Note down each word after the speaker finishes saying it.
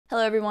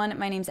Hello everyone,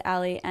 my name's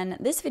Allie, and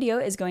this video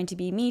is going to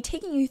be me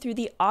taking you through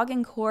the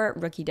AUGENCORE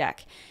rookie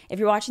deck. If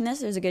you're watching this,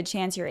 there's a good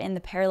chance you're in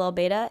the parallel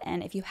beta,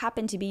 and if you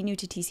happen to be new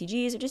to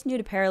TCGs or just new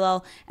to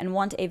parallel and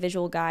want a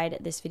visual guide,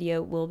 this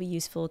video will be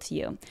useful to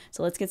you.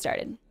 So let's get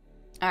started.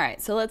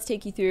 Alright, so let's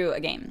take you through a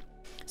game.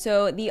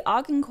 So the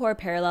AUGENCORE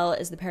parallel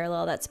is the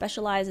parallel that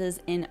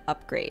specializes in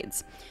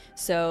upgrades.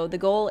 So the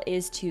goal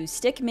is to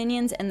stick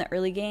minions in the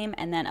early game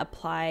and then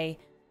apply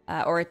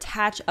or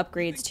attach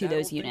upgrades to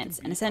those units.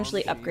 And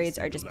essentially upgrades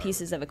are just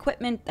pieces of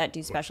equipment that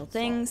do special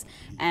things,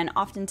 and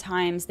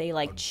oftentimes they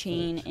like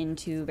chain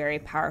into very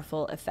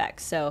powerful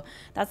effects. So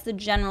that's the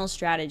general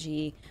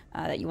strategy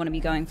that you want to be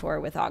going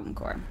for with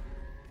AUGENCORE.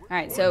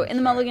 Alright, so in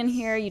the mulligan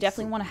here, you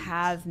definitely want to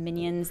have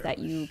minions that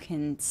you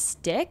can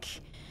stick.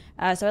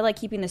 So I like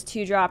keeping this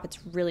 2-drop.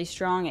 It's really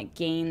strong. It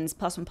gains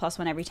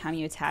 +1/+1 every time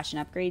you attach an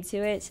upgrade to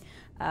it.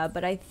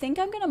 But I think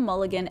I'm going to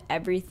mulligan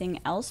everything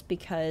else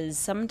because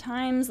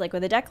sometimes, like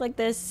with a deck like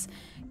this,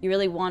 you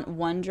really want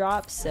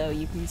 1-drop so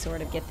you can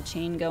sort of get the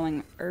chain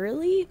going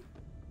early.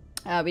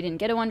 We didn't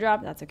get a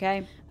 1-drop, that's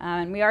okay.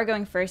 And we are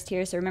going first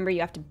here, so remember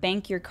you have to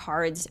bank your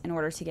cards in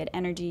order to get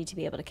energy to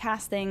be able to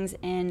cast things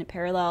in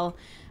parallel.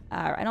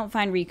 I don't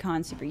find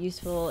recon super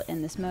useful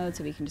in this mode,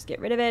 so we can just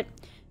get rid of it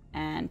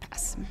and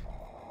pass.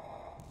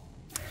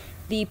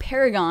 The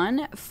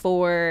Paragon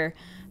for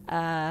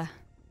the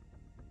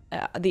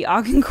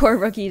AUGENCORE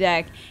rookie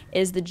deck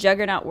is the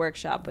Juggernaut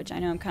Workshop, which I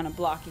know I'm kind of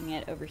blocking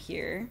it over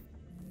here.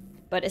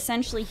 But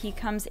essentially he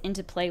comes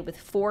into play with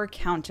 4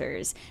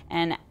 counters,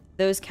 and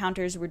those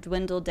counters were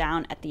dwindled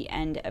down at the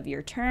end of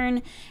your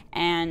turn,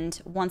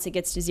 and once it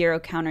gets to 0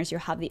 counters,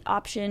 you'll have the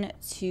option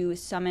to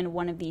summon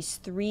one of these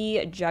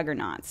 3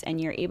 Juggernauts, and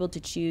you're able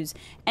to choose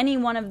any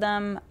one of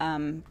them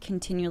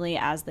continually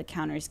as the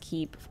counters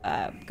keep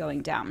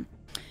going down.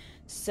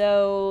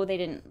 So they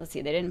didn't, let's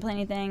see, they didn't play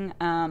anything.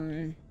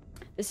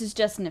 This is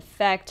just an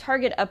effect.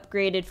 Target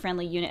upgraded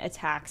friendly unit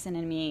attacks an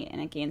enemy and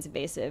it gains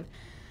evasive.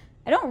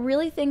 I don't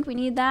really think we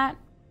need that.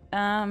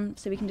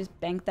 So we can just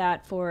bank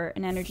that for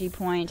an energy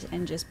point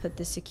and just put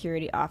the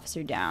security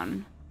officer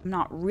down. I'm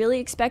not really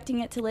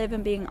expecting it to live,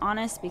 I'm being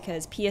honest,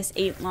 because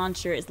PS8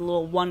 launcher is the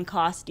little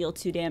 1-cost, deal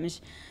 2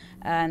 damage,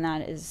 and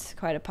that is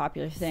quite a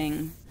popular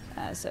thing.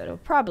 So it'll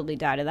probably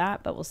die to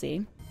that, but we'll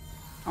see.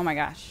 Oh my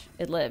gosh,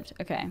 it lived.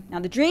 Okay, now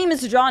the dream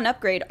is to draw an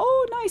upgrade.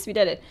 Oh, nice, we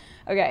did it.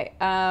 Okay,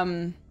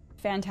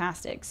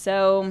 fantastic.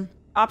 So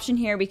option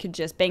here, we could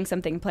just bank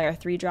something, play our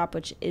 3-drop,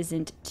 which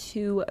isn't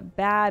too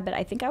bad, but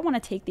I think I want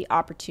to take the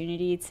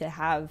opportunity to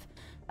have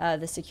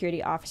the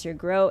security officer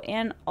grow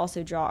and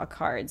also draw a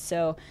card.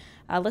 So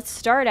let's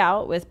start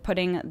out with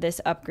putting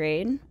this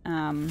upgrade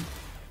on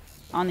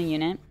the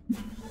unit.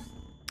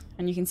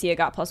 And you can see it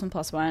got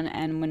 +1/+1,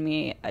 and when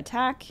we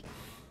attack,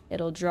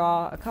 it'll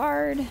draw a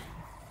card.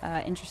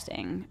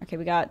 Interesting. Okay,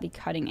 we got the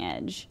Cutting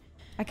Edge.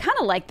 I kind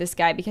of like this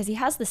guy because he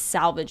has the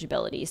salvage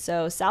ability.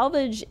 So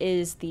salvage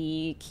is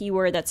the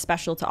keyword that's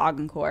special to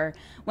AUGENCORE.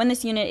 When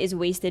this unit is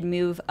wasted,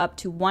 move up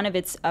to one of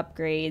its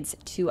upgrades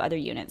to other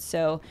units.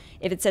 So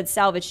if it said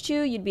salvage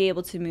 2, you'd be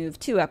able to move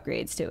 2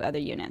 upgrades to other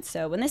units.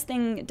 So when this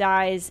thing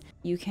dies,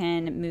 you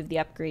can move the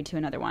upgrade to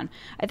another one.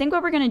 I think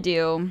what we're going to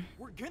do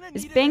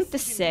is bank the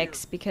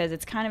 6 because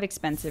it's kind of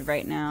expensive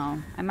right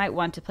now. I might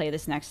want to play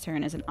this next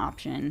turn as an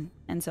option,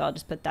 and so I'll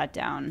just put that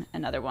down,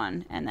 another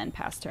one, and then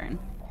pass turn.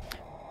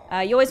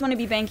 You always want to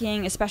be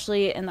banking,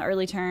 especially in the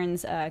early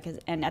turns,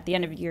 and at the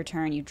end of your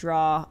turn, you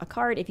draw a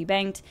card if you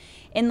banked.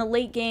 In the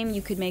late game,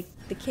 you could make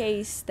the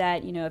case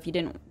that, you know, if you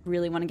didn't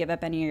really want to give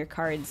up any of your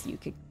cards, you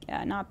could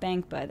not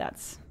bank, but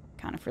that's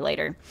kind of for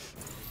later.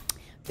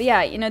 But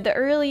yeah, you know,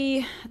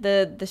 the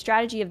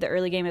strategy of the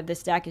early game of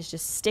this deck is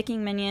just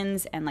sticking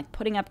minions and like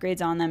putting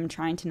upgrades on them,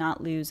 trying to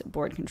not lose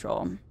board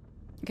control.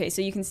 Okay,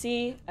 so you can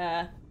see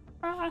the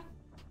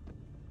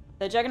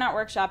Juggernaut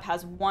Workshop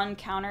has 1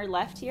 counter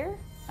left here.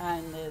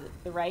 On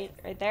the right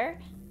there.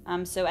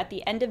 So at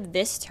the end of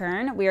this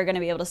turn, we are going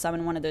to be able to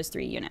summon one of those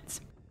 3 units.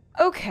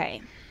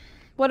 Okay,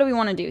 what do we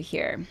want to do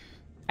here?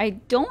 I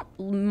don't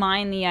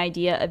mind the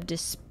idea of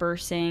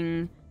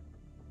dispersing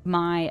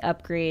my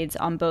upgrades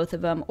on both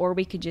of them, or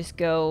we could just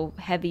go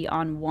heavy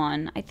on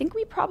one. I think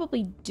we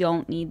probably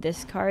don't need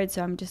this card,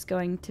 so I'm just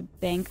going to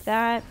bank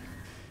that.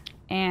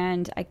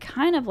 And I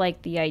kind of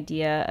like the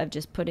idea of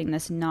just putting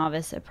this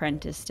Novice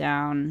Apprentice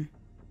down.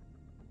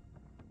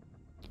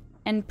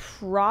 And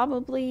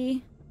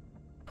probably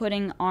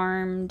putting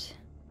Armed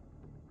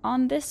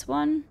on this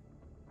one.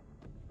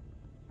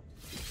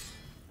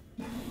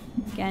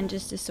 Again,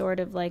 just to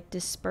sort of like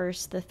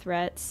disperse the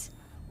threats.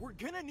 We're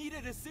gonna need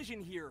a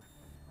decision here.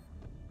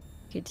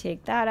 Could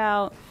take that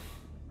out.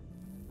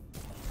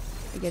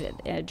 We get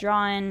a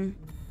draw in.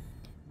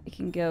 We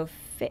can go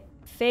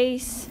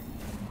face.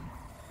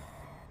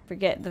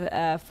 Forget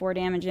the 4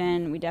 damage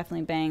in. We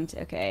definitely banked.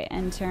 Okay,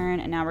 end turn.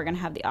 And now we're gonna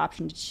have the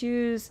option to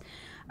choose.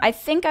 I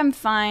think I'm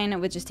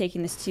fine with just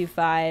taking this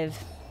 2/5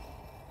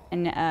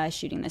 and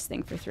shooting this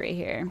thing for 3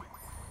 here.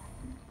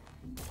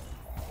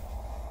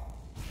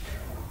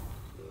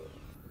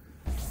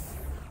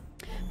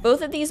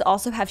 Both of these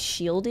also have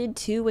shielded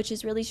too, which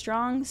is really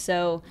strong.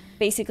 So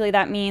basically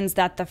that means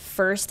that the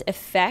first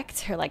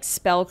effect or like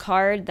spell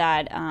card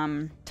that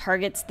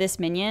targets this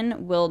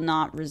minion will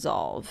not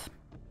resolve.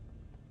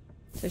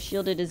 So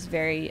shielded is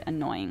very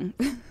annoying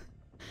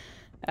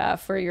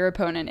for your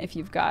opponent if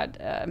you've got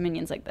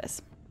minions like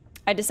this.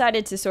 I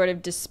decided to sort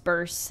of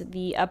disperse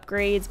the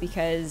upgrades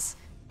because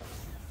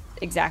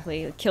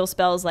exactly, kill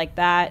spells like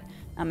that.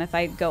 If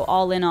I go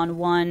all in on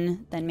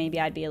one, then maybe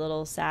I'd be a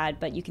little sad.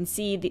 But you can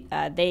see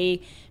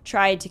they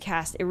tried to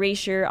cast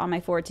Erasure on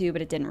my 4-2,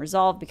 but it didn't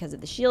resolve because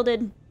of the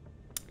shielded.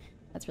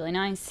 That's really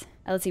nice.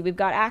 Let's see, we've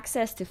got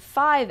access to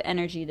 5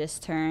 energy this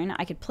turn.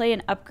 I could play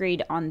an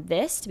upgrade on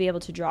this to be able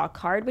to draw a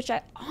card, which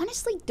I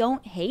honestly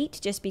don't hate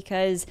just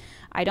because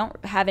I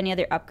don't have any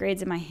other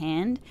upgrades in my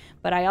hand,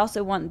 but I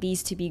also want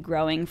these to be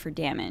growing for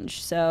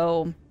damage.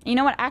 So, you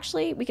know what,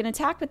 actually, we can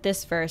attack with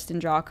this first and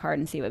draw a card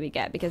and see what we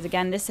get, because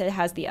again, this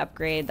has the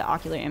upgrade, the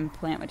Ocular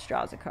Implant, which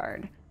draws a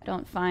card. I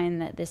don't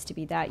find that this to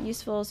be that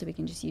useful, so we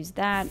can just use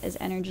that as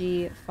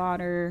energy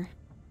fodder.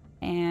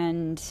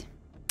 And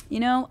you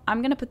know,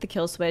 I'm going to put the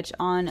kill switch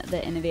on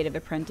the Innovative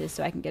Apprentice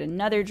so I can get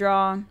another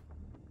draw.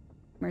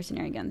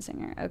 Mercenary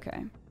Gunslinger.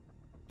 Okay.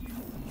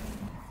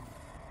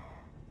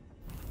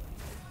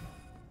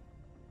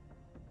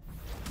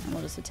 And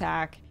we'll just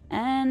attack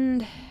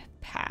and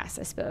pass,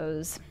 I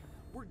suppose.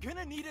 We're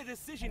gonna need a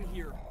decision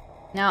here.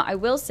 Now, I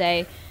will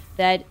say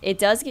that it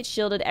does get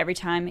shielded every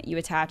time you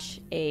attach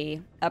a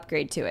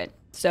upgrade to it.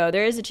 So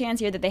there is a chance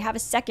here that they have a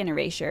second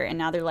erasure, and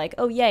now they're like,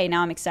 oh yay,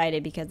 now I'm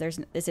excited because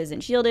this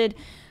isn't shielded.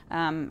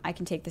 I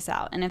can take this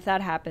out. And if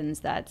that happens,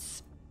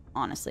 that's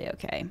honestly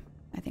okay.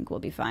 I think we'll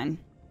be fine.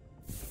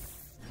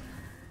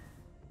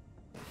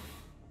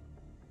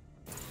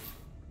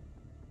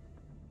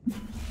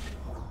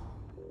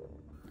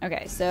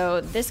 Okay,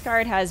 so this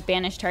card has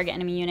banish target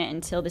enemy unit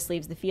until this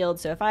leaves the field.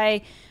 So if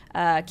I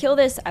kill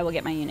this, I will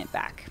get my unit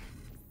back.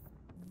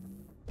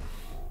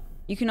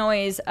 You can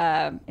always,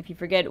 if you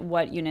forget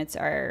what units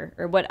are,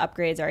 or what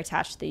upgrades are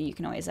attached to, you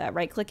can always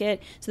right-click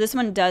it. So this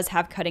one does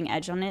have cutting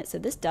edge on it. So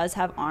this does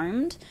have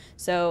armed.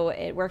 So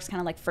it works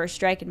kind of like first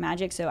strike in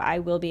Magic. So I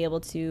will be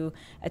able to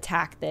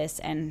attack this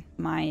and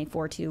my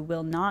 4-2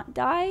 will not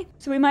die.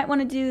 So we might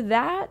want to do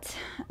that.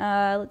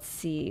 Let's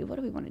see, what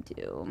do we want to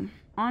do?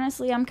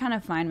 Honestly, I'm kind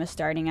of fine with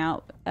starting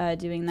out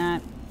doing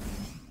that.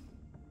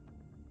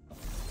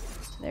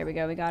 So there we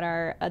go. We got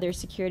our other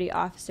security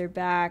officer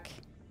back.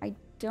 I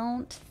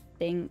don't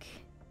think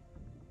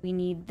we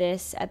need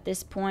this at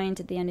this point.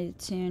 At the end of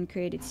the turn,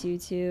 create a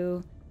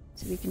 2-2.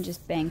 So we can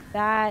just bank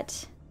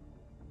that.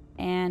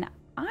 And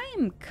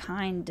I'm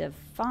kind of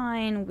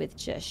fine with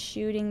just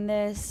shooting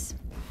this.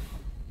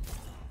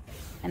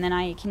 And then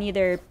I can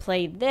either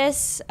play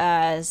this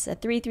as a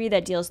 3-3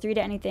 that deals 3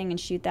 to anything and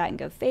shoot that and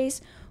go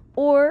face.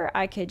 Or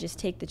I could just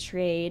take the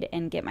trade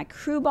and get my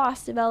crew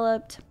boss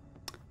developed.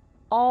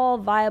 All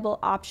viable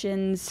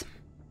options.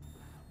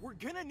 We're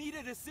gonna need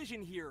a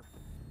decision here.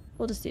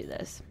 We'll just do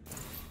this.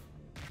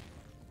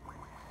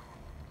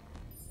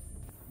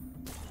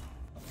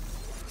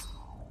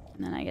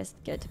 And then I guess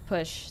get to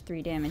push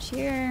 3 damage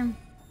here.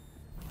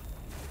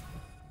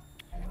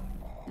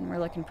 And we're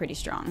looking pretty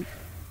strong.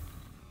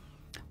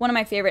 One of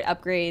my favorite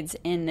upgrades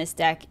in this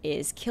deck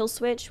is Kill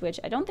Switch, which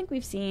I don't think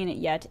we've seen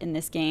yet in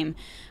this game,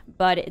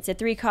 but it's a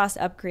 3-cost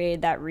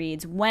upgrade that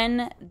reads,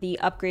 when the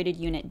upgraded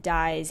unit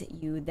dies,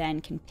 you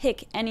then can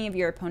pick any of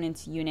your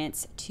opponent's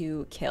units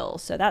to kill.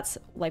 So that's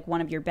like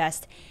one of your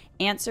best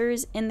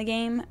answers in the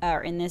game,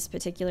 or in this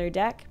particular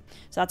deck.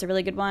 So that's a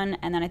really good one.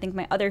 And then I think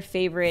my other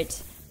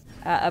favorite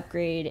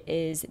upgrade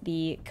is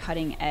the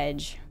Cutting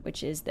Edge,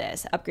 which is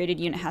this. Upgraded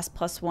unit has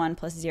 +1,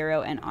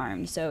 +0, and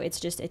armed. So it's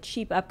just a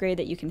cheap upgrade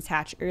that you can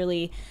attach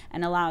early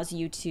and allows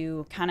you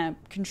to kind of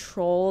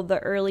control the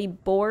early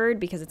board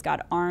because it's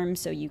got armed,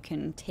 so you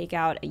can take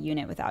out a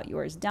unit without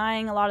yours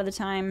dying a lot of the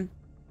time.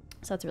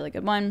 So that's a really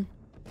good one.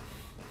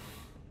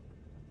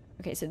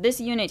 Okay, so this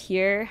unit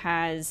here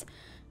has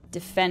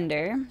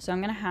Defender, so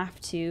I'm gonna have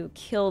to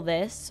kill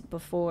this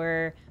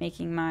before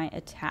making my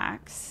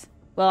attacks.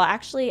 Well,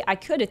 actually, I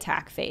could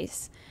attack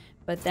face,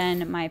 but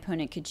then my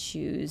opponent could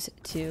choose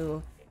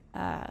to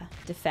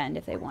defend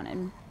if they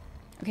wanted.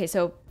 Okay,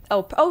 so,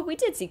 oh, we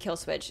did see Kill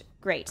Switch.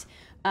 Great.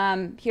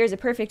 Here's a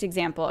perfect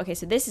example. Okay,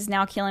 so this is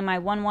now killing my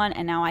 1-1,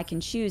 and now I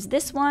can choose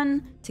this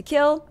one to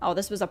kill. Oh,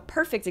 this was a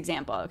perfect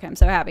example. Okay, I'm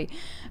so happy.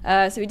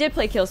 So we did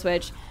play Kill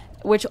Switch,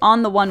 which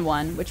on the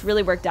 1-1, which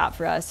really worked out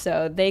for us.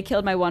 So they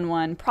killed my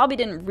 1-1, probably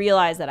didn't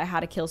realize that I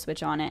had a Kill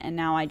Switch on it, and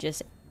now I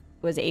just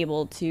was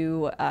able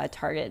to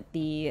target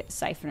the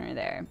Siphoner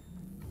there.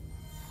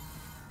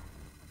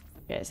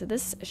 Okay, so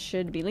this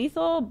should be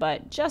lethal,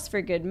 but just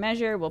for good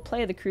measure, we'll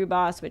play the crew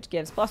boss, which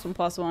gives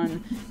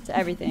 +1/+1 to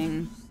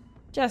everything,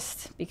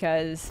 just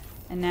because.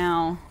 And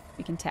now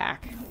we can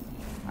tack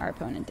our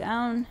opponent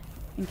down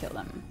and kill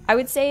them. I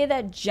would say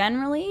that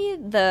generally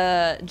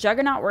the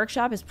Juggernaut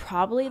Workshop is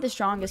probably the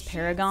strongest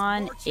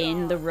Paragon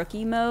in the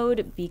rookie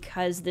mode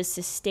because the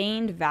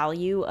sustained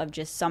value of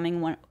just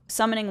summoning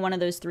one of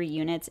those 3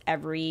 units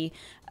every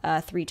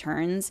 3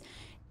 turns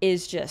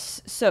is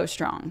just so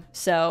strong.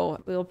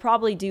 So we'll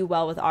probably do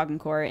well with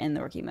AUGENCORE in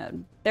the rookie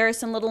mode. There are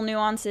some little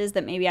nuances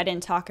that maybe I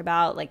didn't talk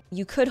about, like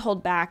you could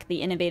hold back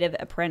the Innovative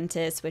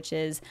Apprentice, which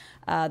is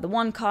the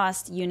 1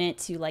 cost unit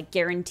to like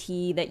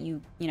guarantee that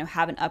you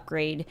have an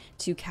upgrade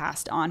to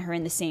cast on her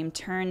in the same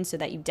turn, so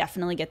that you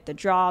definitely get the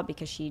draw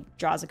because she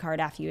draws a card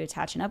after you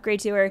attach an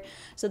upgrade to her.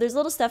 So there's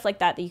little stuff like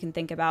that that you can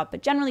think about,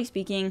 but generally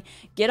speaking,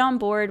 get on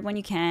board when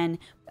you can,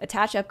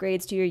 attach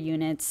upgrades to your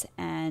units,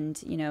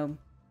 and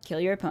kill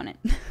your opponent.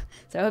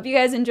 So I hope you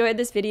guys enjoyed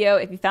this video.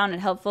 If you found it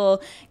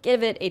helpful,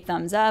 give it a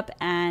thumbs up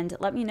and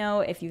let me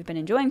know if you've been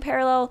enjoying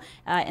Parallel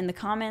in the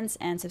comments,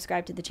 and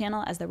subscribe to the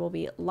channel as there will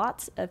be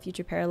lots of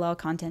future Parallel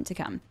content to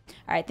come.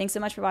 All right, thanks so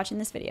much for watching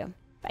this video.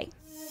 Bye.